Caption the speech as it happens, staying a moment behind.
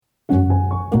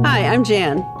Hi, I'm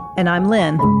Jan. And I'm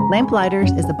Lynn. Lamplighters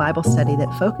is a Bible study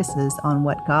that focuses on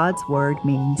what God's Word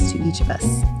means to each of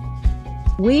us.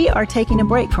 We are taking a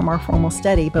break from our formal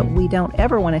study, but we don't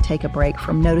ever want to take a break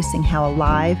from noticing how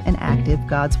alive and active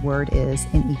God's Word is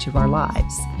in each of our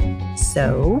lives.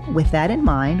 So, with that in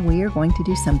mind, we are going to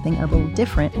do something a little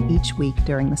different each week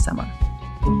during the summer.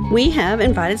 We have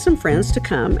invited some friends to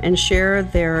come and share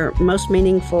their most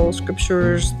meaningful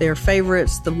scriptures, their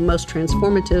favorites, the most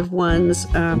transformative ones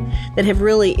that have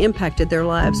really impacted their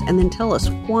lives, and then tell us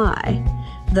why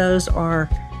those are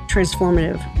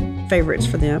transformative favorites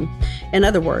for them. In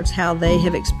other words, how they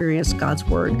have experienced God's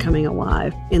Word coming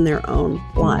alive in their own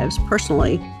lives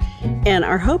personally. And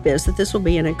our hope is that this will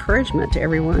be an encouragement to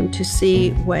everyone to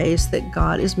see ways that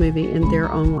God is moving in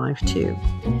their own life too.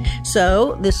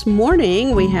 So this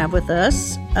morning we have with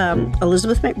us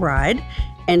Elizabeth McBride,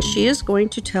 and she is going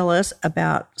to tell us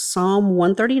about Psalm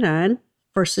 139,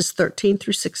 verses 13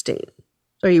 through 16.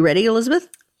 Are you ready, Elizabeth?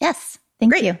 Yes,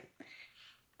 thank Great. you.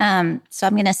 So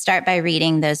I'm going to start by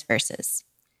reading those verses.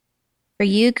 For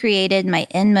you created my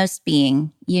inmost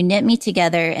being. You knit me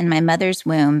together in my mother's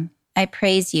womb. I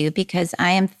praise you because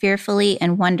I am fearfully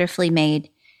and wonderfully made.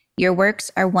 Your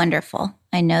works are wonderful.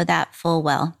 I know that full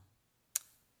well.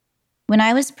 When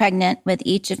I was pregnant with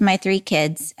each of my 3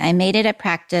 kids, I made it a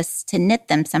practice to knit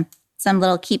them some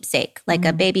little keepsake, like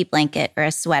a baby blanket or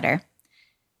a sweater.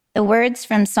 The words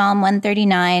from Psalm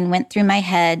 139 went through my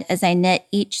head as I knit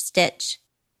each stitch.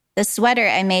 The sweater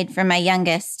I made for my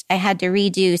youngest, I had to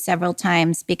redo several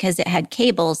times because it had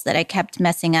cables that I kept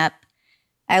messing up.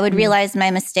 I would realize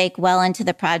my mistake well into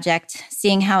the project,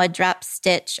 seeing how a dropped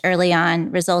stitch early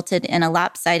on resulted in a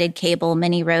lopsided cable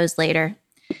many rows later.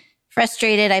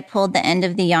 Frustrated, I pulled the end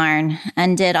of the yarn,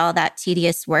 undid all that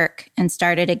tedious work, and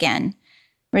started again,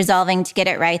 resolving to get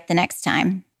it right the next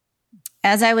time.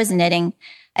 As I was knitting,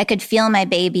 I could feel my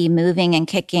baby moving and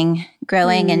kicking,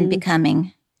 growing and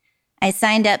becoming. I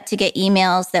signed up to get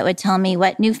emails that would tell me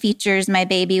what new features my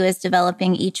baby was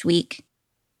developing each week.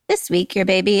 This week, your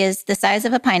baby is the size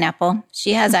of a pineapple.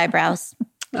 She has eyebrows.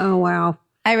 Oh, wow.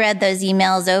 I read those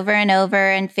emails over and over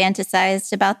and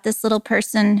fantasized about this little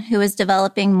person who was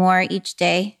developing more each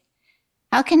day.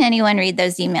 How can anyone read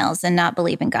those emails and not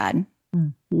believe in God?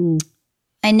 Mm-hmm.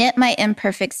 I knit my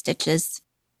imperfect stitches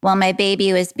while my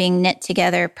baby was being knit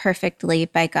together perfectly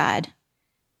by God.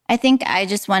 I think I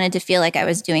just wanted to feel like I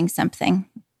was doing something.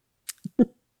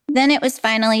 Then it was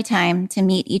finally time to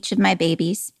meet each of my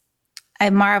babies. I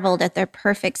marveled at their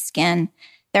perfect skin,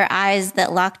 their eyes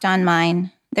that locked on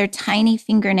mine, their tiny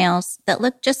fingernails that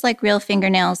looked just like real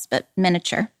fingernails, but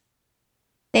miniature.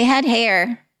 They had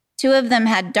hair. 2 of them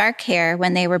had dark hair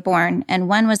when they were born, and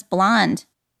one was blonde.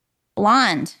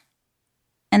 Blonde.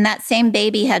 And that same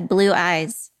baby had blue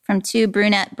eyes from 2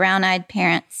 brunette, brown-eyed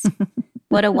parents.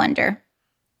 What a wonder.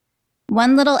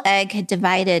 One little egg had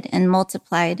divided and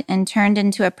multiplied and turned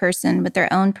into a person with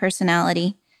their own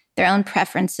personality, their own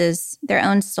preferences, their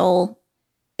own soul.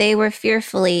 They were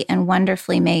fearfully and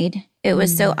wonderfully made. It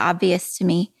was so obvious to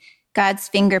me. God's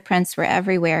fingerprints were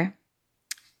everywhere.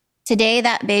 Today,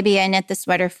 that baby I knit the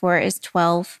sweater for is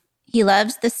 12. He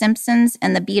loves The Simpsons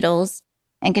and the Beatles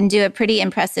and can do a pretty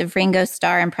impressive Ringo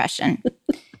Starr impression.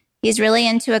 He's really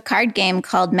into a card game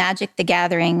called Magic the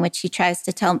Gathering, which he tries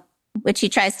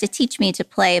to teach me to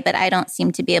play, but I don't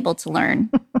seem to be able to learn.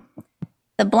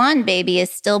 The blonde baby is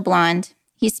still blonde.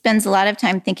 He spends a lot of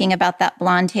time thinking about that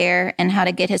blonde hair and how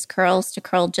to get his curls to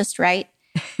curl just right.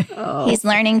 Oh. He's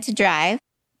learning to drive.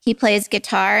 He plays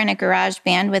guitar in a garage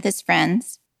band with his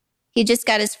friends. He just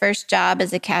got his first job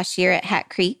as a cashier at Hat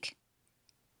Creek.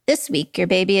 This week, your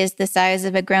baby is the size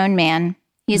of a grown man.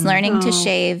 He's learning to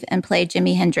shave and play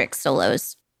Jimi Hendrix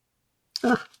solos.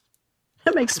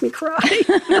 That makes me cry.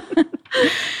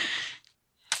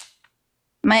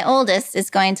 My oldest is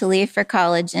going to leave for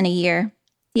college in a year.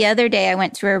 The other day, I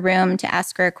went to her room to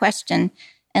ask her a question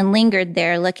and lingered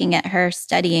there looking at her,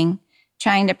 studying,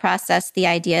 trying to process the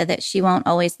idea that she won't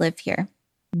always live here.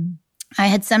 I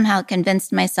had somehow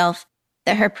convinced myself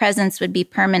that her presence would be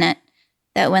permanent,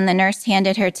 that when the nurse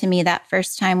handed her to me that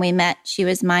first time we met, she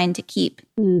was mine to keep.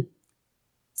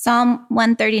 Psalm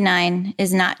 139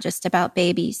 is not just about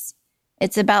babies.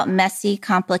 It's about messy,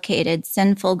 complicated,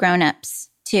 sinful grown-ups,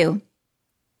 too.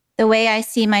 The way I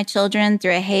see my children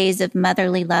through a haze of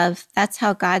motherly love, that's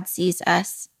how God sees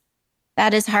us.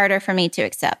 That is harder for me to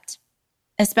accept,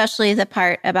 especially the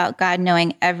part about God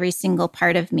knowing every single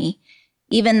part of me,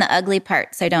 even the ugly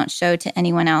parts I don't show to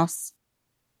anyone else.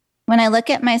 When I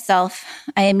look at myself,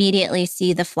 I immediately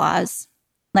see the flaws,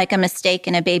 like a mistake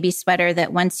in a baby sweater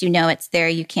that once you know it's there,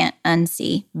 you can't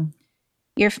unsee.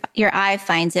 Your eye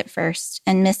finds it first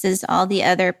and misses all the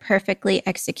other perfectly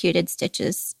executed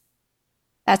stitches.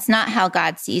 That's not how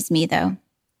God sees me, though.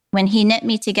 When he knit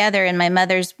me together in my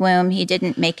mother's womb, he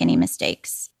didn't make any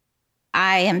mistakes.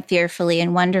 I am fearfully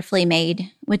and wonderfully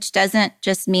made, which doesn't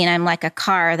just mean I'm like a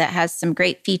car that has some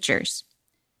great features.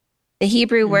 The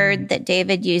Hebrew word that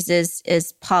David uses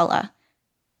is pala,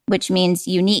 which means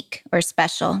unique or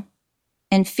special.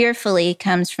 And fearfully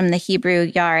comes from the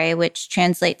Hebrew yare, which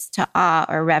translates to awe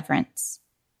or reverence.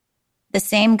 The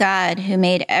same God who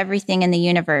made everything in the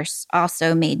universe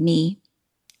also made me.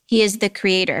 He is the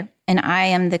creator, and I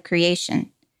am the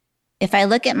creation. If I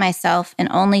look at myself and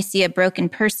only see a broken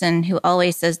person who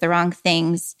always says the wrong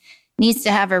things, needs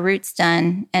to have her roots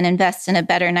done, and invest in a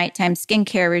better nighttime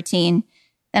skincare routine,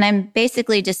 then I'm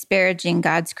basically disparaging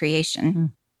God's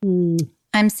creation.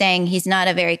 I'm saying he's not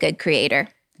a very good creator.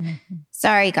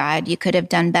 Sorry, God, you could have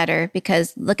done better,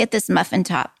 because look at this muffin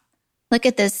top. Look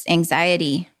at this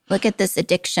anxiety. Look at this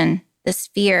addiction, this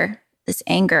fear, this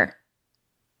anger.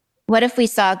 What if we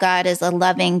saw God as a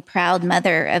loving, proud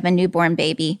mother of a newborn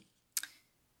baby?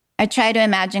 I try to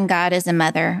imagine God as a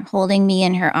mother holding me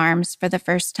in her arms for the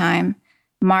first time,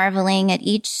 marveling at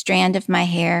each strand of my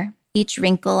hair, each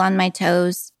wrinkle on my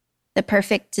toes, the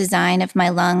perfect design of my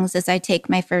lungs as I take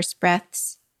my first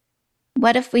breaths.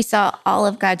 What if we saw all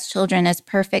of God's children as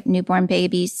perfect newborn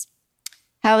babies?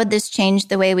 How would this change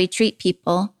the way we treat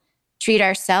people, treat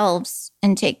ourselves,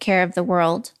 and take care of the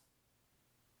world?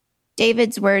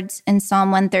 David's words in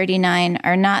Psalm 139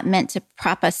 are not meant to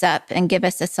prop us up and give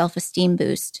us a self-esteem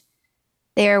boost.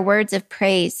 They are words of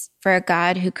praise for a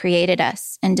God who created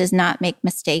us and does not make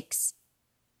mistakes.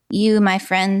 You, my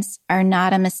friends, are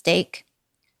not a mistake.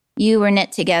 You were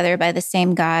knit together by the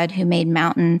same God who made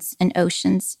mountains and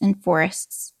oceans and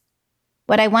forests.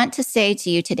 What I want to say to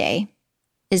you today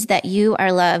is that you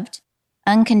are loved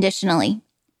unconditionally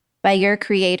by your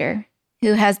Creator,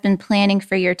 who has been planning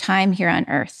for your time here on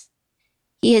earth.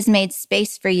 He has made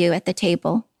space for you at the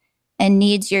table and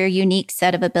needs your unique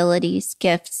set of abilities,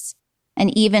 gifts,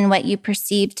 and even what you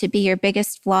perceive to be your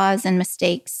biggest flaws and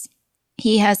mistakes.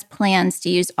 He has plans to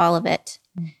use all of it.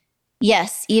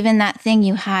 Yes, even that thing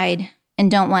you hide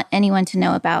and don't want anyone to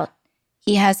know about.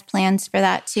 He has plans for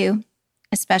that too,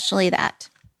 especially that.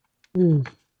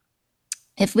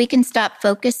 If we can stop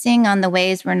focusing on the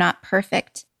ways we're not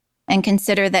perfect and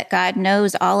consider that God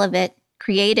knows all of it,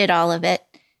 created all of it,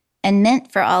 and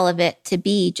meant for all of it to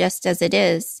be just as it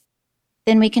is,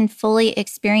 then we can fully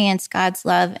experience God's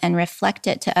love and reflect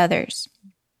it to others.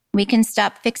 We can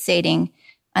stop fixating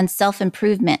on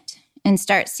self-improvement and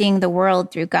start seeing the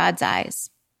world through God's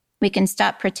eyes. We can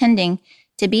stop pretending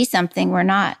to be something we're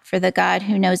not for the God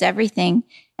who knows everything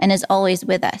and is always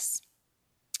with us.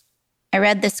 I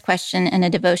read this question in a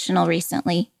devotional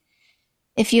recently.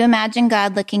 If you imagine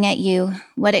God looking at you,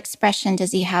 what expression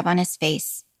does he have on his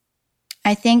face?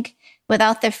 I think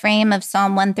without the frame of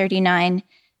Psalm 139,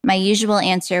 my usual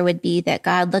answer would be that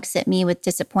God looks at me with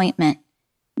disappointment,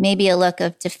 maybe a look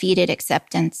of defeated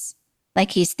acceptance,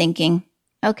 like he's thinking,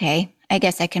 okay, I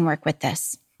guess I can work with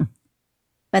this.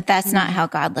 But that's not how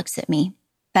God looks at me.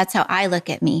 That's how I look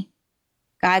at me.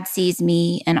 God sees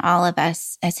me and all of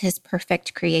us as his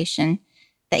perfect creation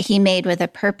that he made with a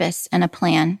purpose and a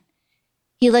plan.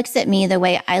 He looks at me the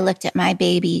way I looked at my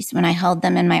babies when I held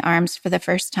them in my arms for the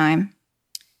first time.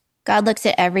 God looks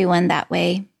at everyone that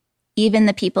way, even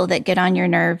the people that get on your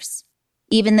nerves,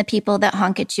 even the people that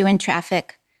honk at you in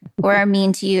traffic or are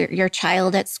mean to your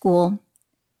child at school,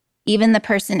 even the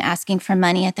person asking for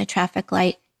money at the traffic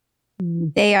light.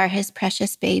 They are his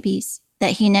precious babies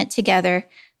that he knit together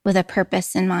with a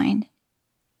purpose in mind.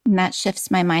 And that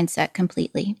shifts my mindset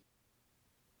completely.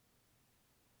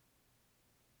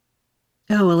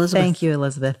 Oh, Elizabeth. Thank you,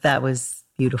 Elizabeth. That was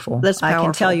beautiful. That's powerful. I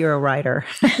can tell you're a writer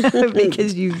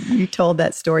because you told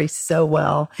that story so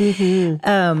well.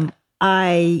 Mm-hmm.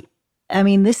 I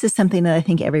mean, this is something that I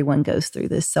think everyone goes through,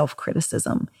 this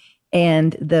self-criticism.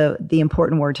 And the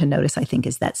important word to notice, I think,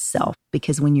 is that self,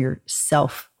 because when you're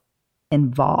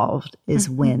self-involved is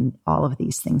when all of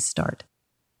these things start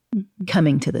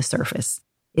coming to the surface.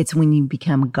 It's when you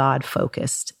become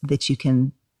God-focused that you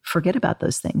can forget about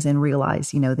those things and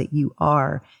realize, that you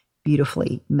are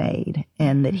beautifully made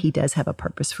and that he does have a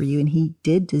purpose for you. And he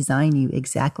did design you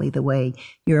exactly the way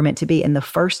you were meant to be. And the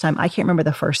first time, I can't remember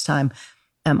the first time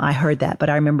I heard that, but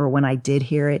I remember when I did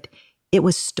hear it, it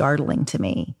was startling to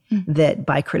me that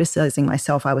by criticizing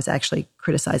myself, I was actually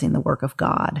criticizing the work of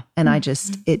God. And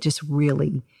it just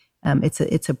really,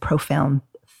 it's a profound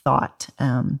thought.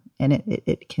 And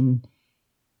it can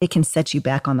set you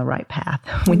back on the right path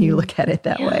when you look at it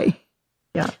that way.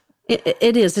 Yeah.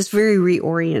 It is. It's very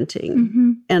reorienting.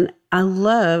 Mm-hmm. And I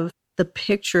love the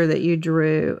picture that you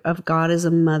drew of God as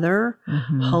a mother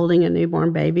holding a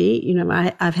newborn baby. You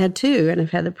know, I've had two, and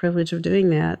I've had the privilege of doing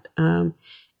that. And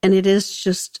it is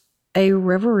just a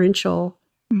reverential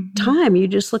time. You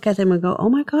just look at them and go, oh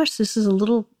my gosh, this is a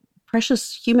little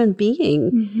precious human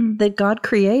being that God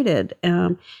created.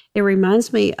 It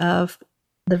reminds me of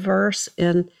the verse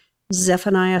in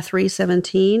Zephaniah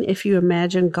 3:17, if you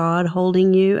imagine God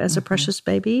holding you as a precious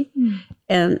baby.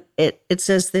 And it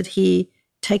says that he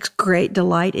takes great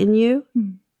delight in you.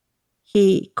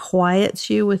 He quiets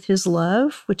you with his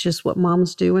love, which is what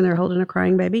moms do when they're holding a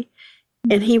crying baby.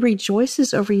 And he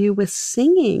rejoices over you with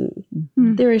singing.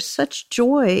 There is such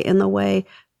joy in the way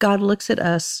God looks at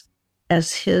us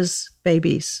as his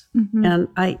babies. And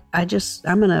I'm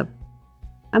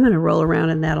going to roll around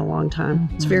in that a long time.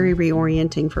 It's very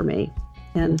reorienting for me.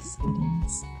 And Yes, it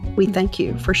is. we thank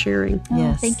you for sharing. Oh,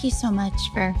 Yes. thank you so much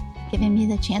for giving me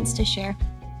the chance to share.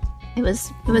 It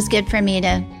was good for me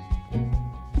to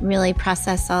really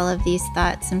process all of these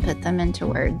thoughts and put them into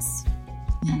words.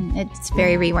 And it's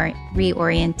very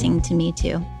reorienting to me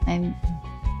too.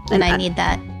 I need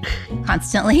that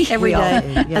constantly. Every We all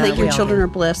day. do. I think we your all children do. are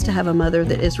blessed to have a mother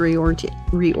that is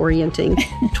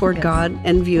reorienting toward Yes. God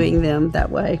and viewing them that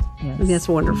way. I think Yes. that's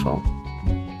wonderful.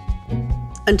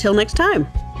 Until next time.